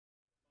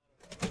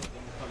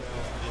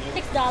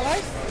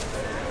$6.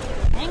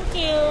 Thank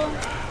you.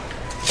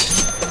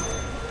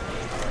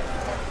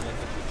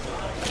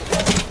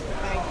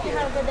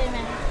 Have a good day,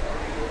 man.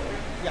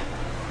 Yeah.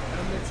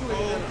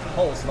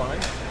 Whole's fine.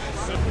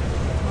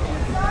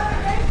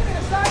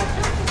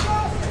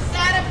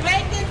 Side of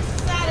bacon,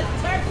 side of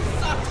turkey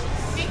sausage.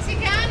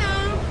 Mexicano.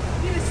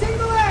 Need a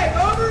single egg,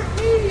 over,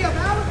 medium,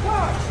 out of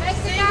park.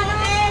 Single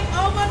egg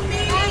over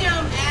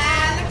medium.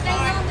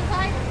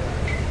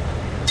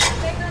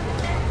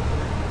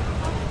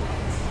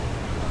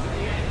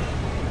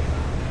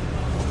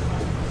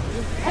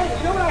 Hey,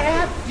 you know what I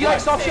have? Do you like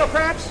soft shell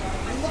crabs?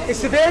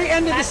 It's the very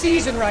end of the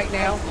season right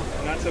now.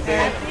 Not so big.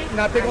 And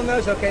not big on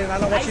those? Okay, then I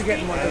don't want you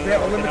getting one. They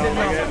have a limited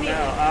amount. No.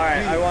 All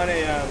right. I want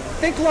a.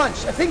 Think lunch.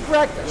 Think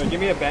breakfast. Give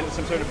me a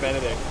some sort of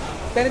Benedict.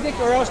 Benedict,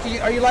 or else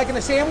are you liking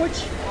a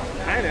sandwich?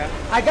 Kinda.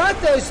 I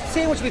got those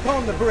sandwiches, we call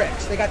them the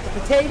bricks. They got the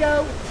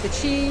potato, the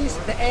cheese,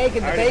 the egg,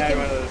 and the I already bacon. had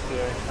one of those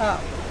today. Oh.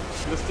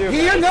 Let's do.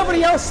 Here,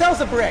 nobody else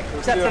sells a brick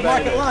except do a for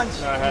Market Benedict. Lunch.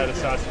 No, I had a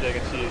sausage, egg,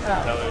 and cheese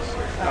from Tellers.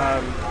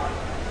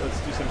 Let's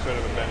do some sort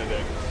of a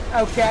Benedict.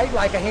 Okay,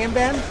 like a ham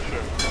bend?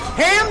 Sure.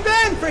 Ham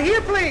bend for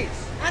here, please.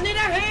 I need a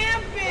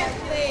ham bend,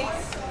 please.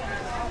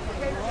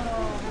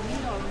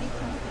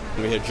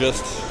 We had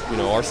just,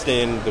 our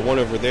stand, the one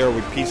over there,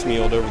 we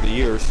piecemealed over the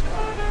years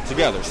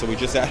together. So we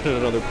just added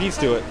another piece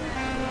to it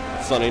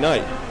Sunday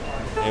night.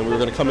 And we were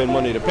going to come in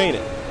Monday to paint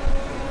it.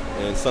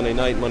 And Sunday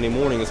night, Monday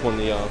morning is when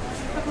the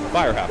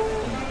fire happened.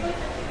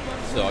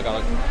 So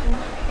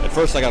at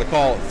first I got a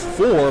call at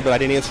 4, but I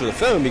didn't answer the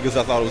phone because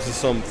I thought it was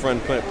just some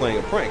friend playing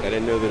a prank. I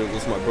didn't know that it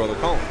was my brother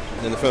calling.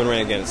 And then the phone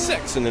rang again at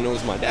 6, and then it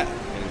was my dad.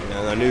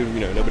 And I knew,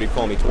 nobody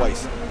called me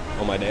twice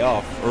on my day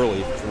off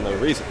early for no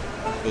reason.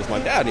 It was my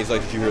dad, and he's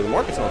like, "Did you hear the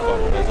market's on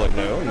fire?" And I was like,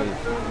 "No." And then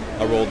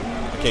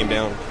I came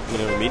down,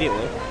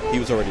 immediately. He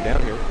was already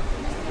down here.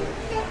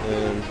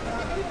 And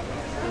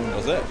that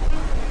was it.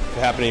 If it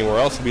happened anywhere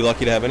else, we'd be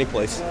lucky to have any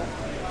place.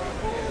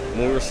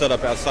 When we were set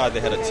up outside,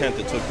 they had a tent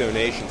that took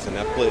donations, and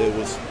it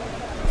was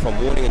from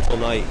morning until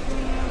night.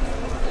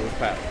 It was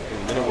packed.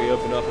 And then we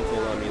opened up until,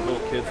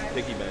 little kids with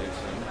piggy banks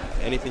and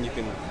anything you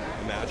can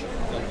imagine.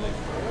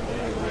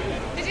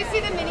 Did you see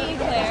the mini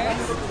eclairs?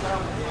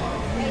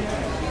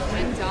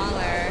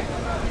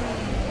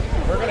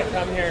 $1. We're gonna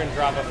come here and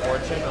drop a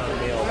fortune on a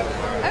meal.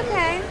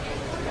 Okay.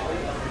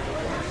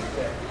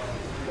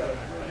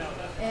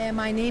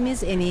 My name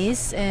is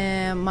Enis.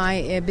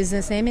 My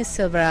business name is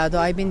Silverado.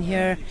 I've been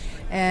here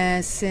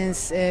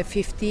since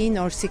 15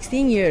 or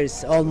 16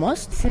 years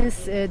almost.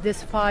 Since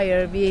this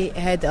fire,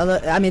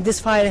 this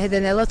fire had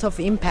a lot of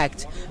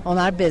impact on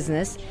our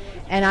business,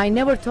 and I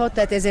never thought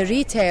that as a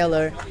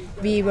retailer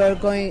we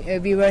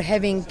were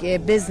having a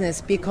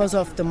business because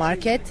of the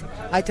market.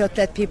 I thought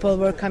that people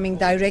were coming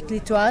directly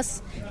to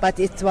us, but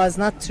it was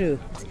not true.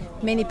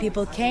 Many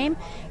people came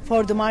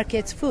for the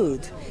market's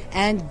food,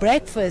 and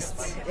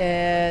breakfast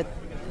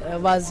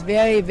was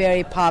very,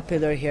 very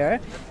popular here,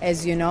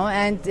 as you know,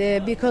 and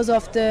because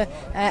of the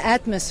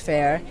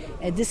atmosphere,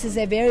 this is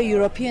a very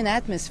European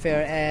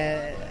atmosphere.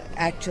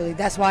 Actually,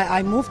 that's why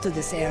I moved to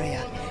this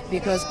area,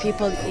 because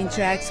people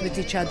interact with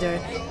each other,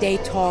 they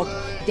talk,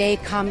 they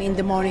come in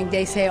the morning,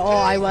 they say,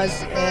 "Oh, I was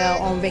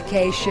on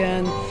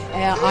vacation,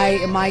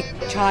 my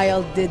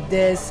child did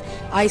this."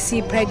 I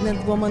see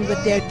pregnant women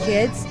with their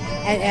kids,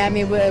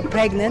 we're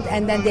pregnant,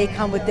 and then they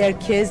come with their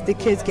kids, the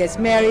kids get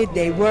married,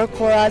 they work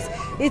for us.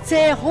 It's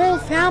a whole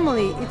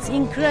family. It's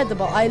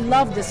incredible. I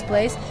love this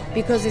place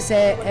because it's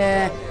a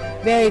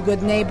very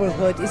good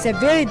neighborhood. It's a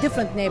very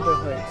different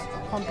neighborhood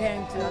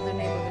comparing to other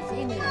neighborhoods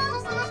in the United States.